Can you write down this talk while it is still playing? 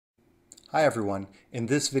Hi everyone. In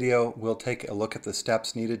this video, we'll take a look at the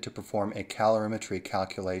steps needed to perform a calorimetry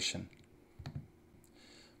calculation.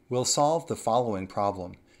 We'll solve the following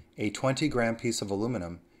problem. A 20-gram piece of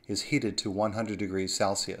aluminum is heated to 100 degrees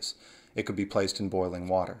Celsius. It could be placed in boiling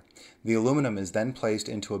water. The aluminum is then placed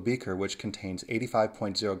into a beaker which contains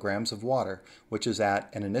 85.0 grams of water, which is at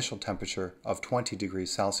an initial temperature of 20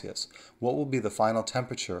 degrees Celsius. What will be the final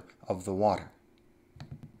temperature of the water?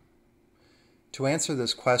 To answer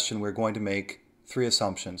this question, we're going to make three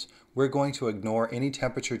assumptions. We're going to ignore any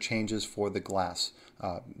temperature changes for the glass,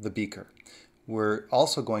 the beaker. We're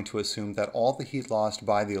also going to assume that all the heat lost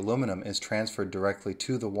by the aluminum is transferred directly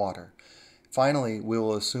to the water. Finally, we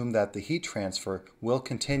will assume that the heat transfer will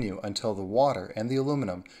continue until the water and the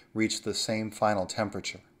aluminum reach the same final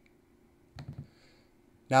temperature.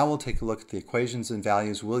 Now we'll take a look at the equations and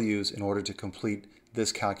values we'll use in order to complete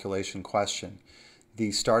this calculation question.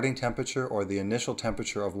 The starting temperature, or the initial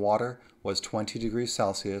temperature of water, was 20 degrees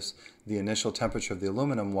Celsius. The initial temperature of the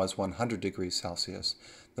aluminum was 100 degrees Celsius.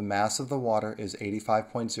 The mass of the water is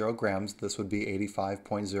 85.0 grams. This would be 85.0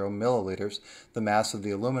 milliliters. The mass of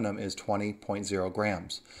the aluminum is 20.0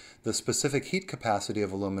 grams. The specific heat capacity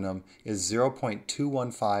of aluminum is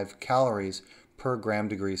 0.215 calories per gram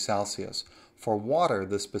degree Celsius. For water,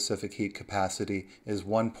 the specific heat capacity is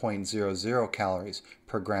 1.00 calories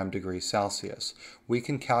per gram degree Celsius. We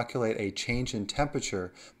can calculate a change in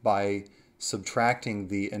temperature by subtracting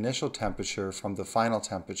the initial temperature from the final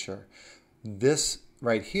temperature. This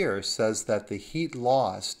right here says that the heat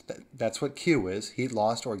lost, that's what Q is, heat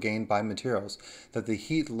lost or gained by materials, that the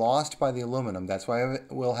heat lost by the aluminum, that's why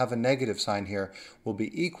we'll have a negative sign here, will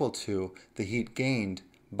be equal to the heat gained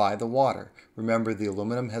by the water. Remember, the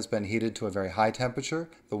aluminum has been heated to a very high temperature,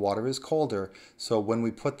 the water is colder, so when we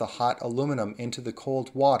put the hot aluminum into the cold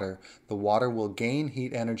water, the water will gain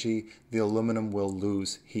heat energy, the aluminum will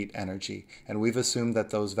lose heat energy, and we've assumed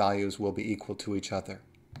that those values will be equal to each other.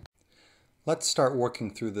 Let's start working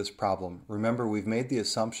through this problem. Remember, we've made the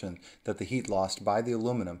assumption that the heat lost by the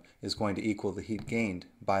aluminum is going to equal the heat gained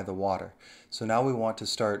by the water. So now we want to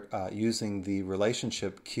start using the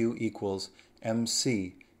relationship Q equals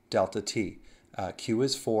mc delta T. Q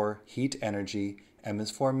is for heat energy, M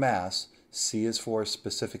is for mass, C is for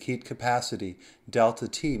specific heat capacity, delta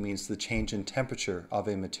T means the change in temperature of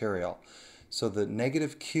a material. So the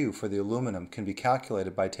negative Q for the aluminum can be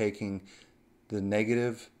calculated by taking the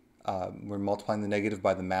negative, we're multiplying the negative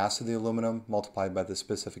by the mass of the aluminum, multiplied by the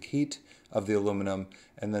specific heat of the aluminum,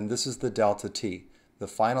 and then this is the delta T, the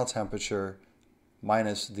final temperature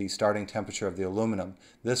minus the starting temperature of the aluminum.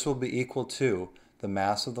 This will be equal to the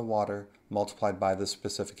mass of the water multiplied by the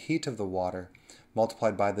specific heat of the water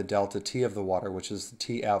multiplied by the delta T of the water, which is the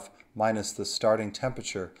TF minus the starting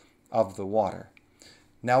temperature of the water.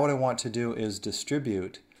 Now what I want to do is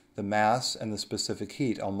distribute the mass and the specific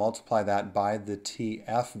heat. I'll multiply that by the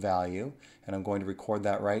TF value, and I'm going to record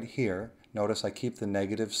that right here. Notice I keep the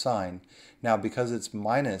negative sign. Now because it's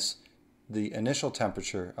minus the initial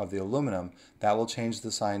temperature of the aluminum, that will change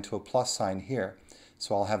the sign to a plus sign here.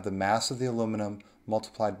 So I'll have the mass of the aluminum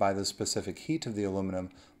multiplied by the specific heat of the aluminum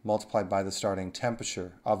multiplied by the starting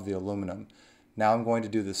temperature of the aluminum. Now I'm going to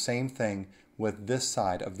do the same thing with this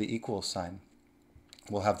side of the equal sign.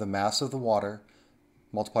 We'll have the mass of the water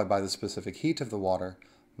multiplied by the specific heat of the water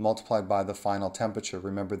multiplied by the final temperature.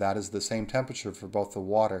 Remember, that is the same temperature for both the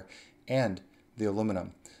water and the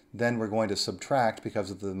aluminum. Then we're going to subtract,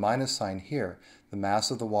 because of the minus sign here, the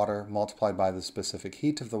mass of the water multiplied by the specific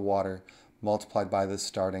heat of the water multiplied by the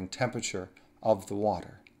starting temperature of the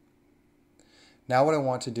water. Now what I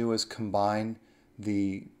want to do is combine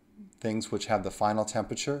the things which have the final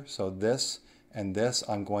temperature. So this and this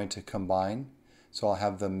I'm going to combine. So I'll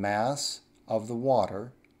have the mass of the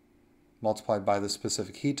water multiplied by the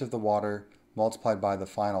specific heat of the water multiplied by the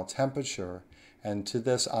final temperature, and to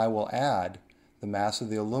this I will add the mass of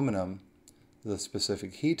the aluminum, the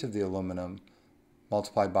specific heat of the aluminum,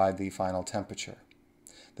 multiplied by the final temperature.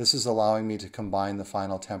 This is allowing me to combine the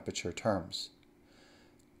final temperature terms.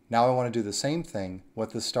 Now I want to do the same thing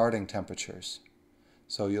with the starting temperatures.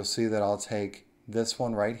 So you'll see that I'll take this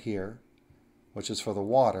one right here, which is for the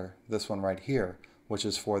water, this one right here, which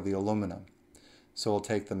is for the aluminum. So we'll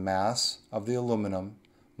take the mass of the aluminum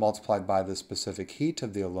multiplied by the specific heat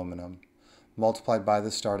of the aluminum multiplied by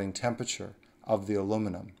the starting temperature of the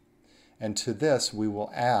aluminum. And to this we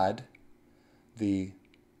will add the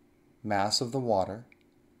mass of the water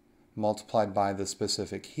multiplied by the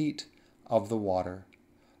specific heat of the water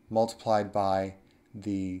multiplied by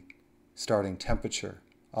the starting temperature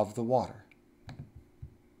of the water.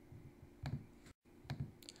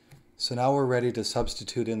 So now we're ready to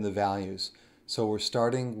substitute in the values. So we're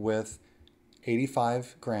starting with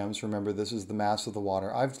 85 grams. Remember, this is the mass of the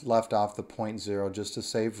water. I've left off the 0.0 just to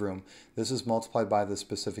save room. This is multiplied by the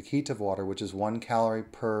specific heat of water, which is 1 calorie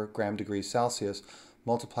per gram degree Celsius,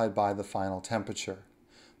 multiplied by the final temperature.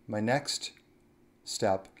 My next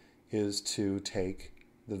step is to take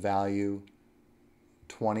the value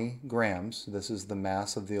 20 grams. This is the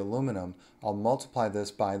mass of the aluminum. I'll multiply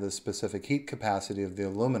this by the specific heat capacity of the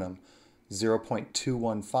aluminum,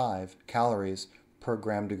 0.215 calories per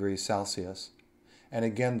gram degree Celsius. And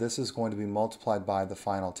again, this is going to be multiplied by the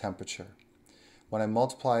final temperature. When I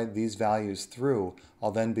multiply these values through,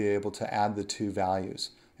 I'll then be able to add the two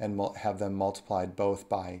values and have them multiplied both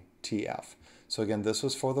by TF. So again, this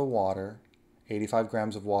was for the water, 85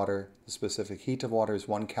 grams of water. The specific heat of water is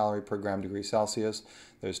 1 calorie per gram degree Celsius.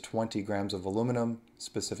 There's 20 grams of aluminum.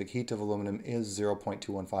 Specific heat of aluminum is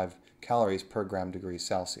 0.215 calories per gram degree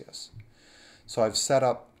Celsius. So I've set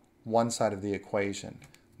up one side of the equation.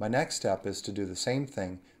 My next step is to do the same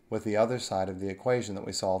thing with the other side of the equation that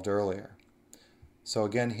we solved earlier. So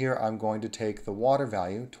again, here I'm going to take the water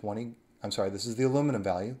value, this is the aluminum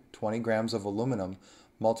value, 20 grams of aluminum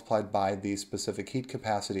multiplied by the specific heat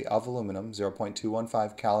capacity of aluminum,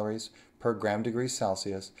 0.215 calories per gram degree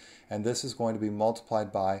Celsius, and this is going to be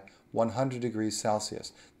multiplied by 100 degrees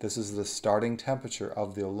Celsius. This is the starting temperature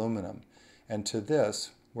of the aluminum. And to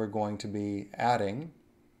this, we're going to be adding,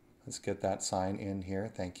 let's get that sign in here,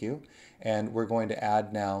 thank you, and we're going to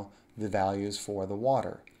add now the values for the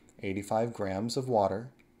water. 85 grams of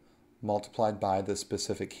water multiplied by the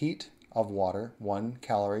specific heat of water, 1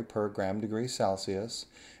 calorie per gram degree Celsius,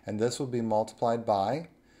 and this will be multiplied by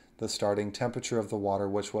the starting temperature of the water,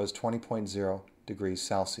 which was 20.0 degrees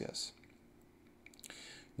Celsius.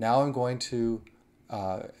 Now I'm going to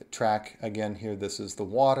track again here. This is the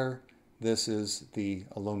water, this is the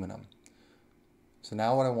aluminum. So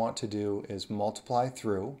now what I want to do is multiply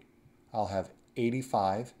through. I'll have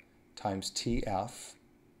 85 times TF,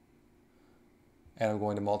 and I'm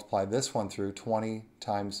going to multiply this one through 20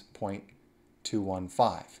 times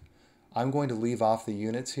 0.215. I'm going to leave off the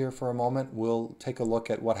units here for a moment. We'll take a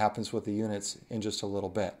look at what happens with the units in just a little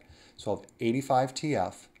bit. So I'll have 85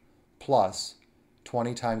 TF plus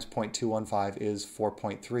 20 times 0.215 is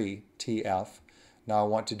 4.3 TF. Now I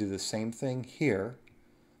want to do the same thing here.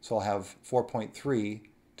 So I'll have 4.3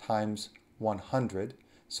 times 100.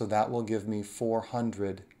 So that will give me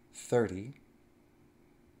 430.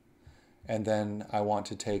 And then I want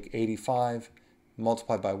to take 85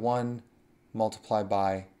 multiplied by 1 multiplied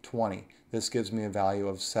by 20. This gives me a value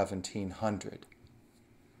of 1700.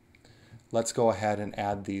 Let's go ahead and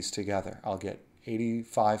add these together. I'll get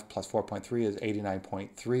 85 plus 4.3 is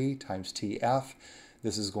 89.3 times TF.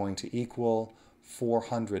 This is going to equal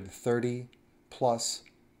 430 plus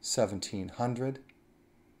 1700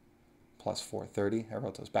 plus 430. I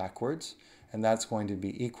wrote those backwards. And that's going to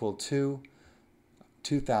be equal to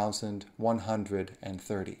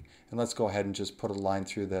 2,130. And let's go ahead and just put a line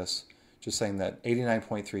through this, just saying that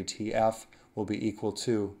 89.3 TF will be equal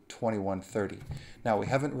to 2130. Now we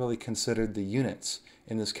haven't really considered the units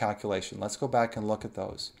in this calculation. Let's go back and look at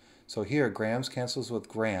those. So here grams cancels with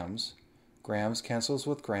grams, grams cancels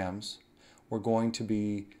with grams. We're going to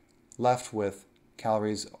be left with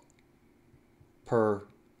calories per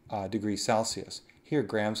degree Celsius. Here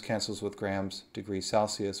grams cancels with grams, degree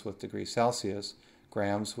Celsius with degree Celsius,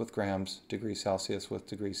 grams with grams, degree Celsius with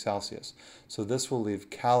degree Celsius. So this will leave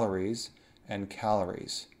calories and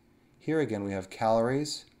calories. Here again we have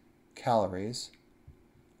calories, calories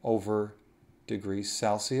over degrees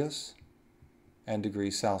Celsius and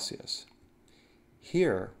degrees Celsius.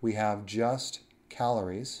 Here we have just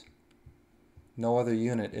calories. No other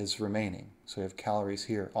unit is remaining. So we have calories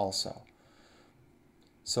here also.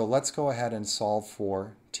 So let's go ahead and solve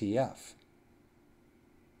for TF.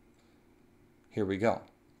 Here we go.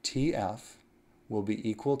 TF will be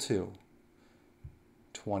equal to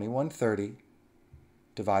 2130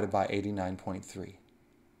 divided by 89.3.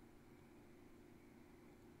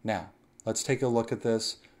 Now, let's take a look at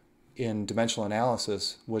this in dimensional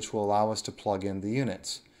analysis, which will allow us to plug in the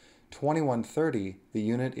units. 2130, the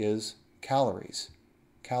unit is calories.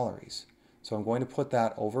 Calories. So I'm going to put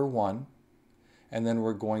that over 1, and then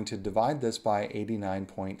we're going to divide this by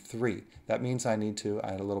 89.3. That means I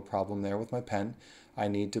had a little problem there with my pen. I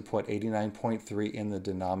need to put 89.3 in the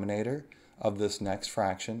denominator of this next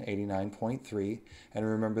fraction, 89.3. And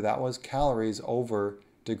remember that was calories over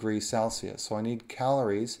degrees Celsius. So I need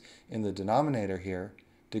calories in the denominator here,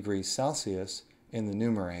 degrees Celsius in the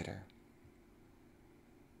numerator.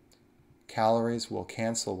 Calories will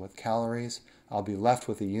cancel with calories. I'll be left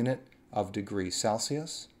with a unit of degrees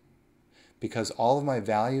Celsius. Because all of my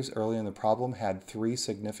values early in the problem had 3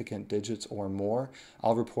 significant digits or more,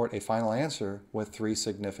 I'll report a final answer with 3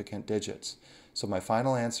 significant digits. So my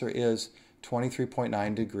final answer is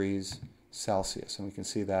 23.9 degrees Celsius. And we can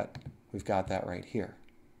see that we've got that right here.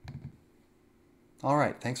 All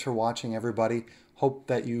right, thanks for watching, everybody. Hope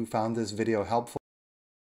that you found this video helpful.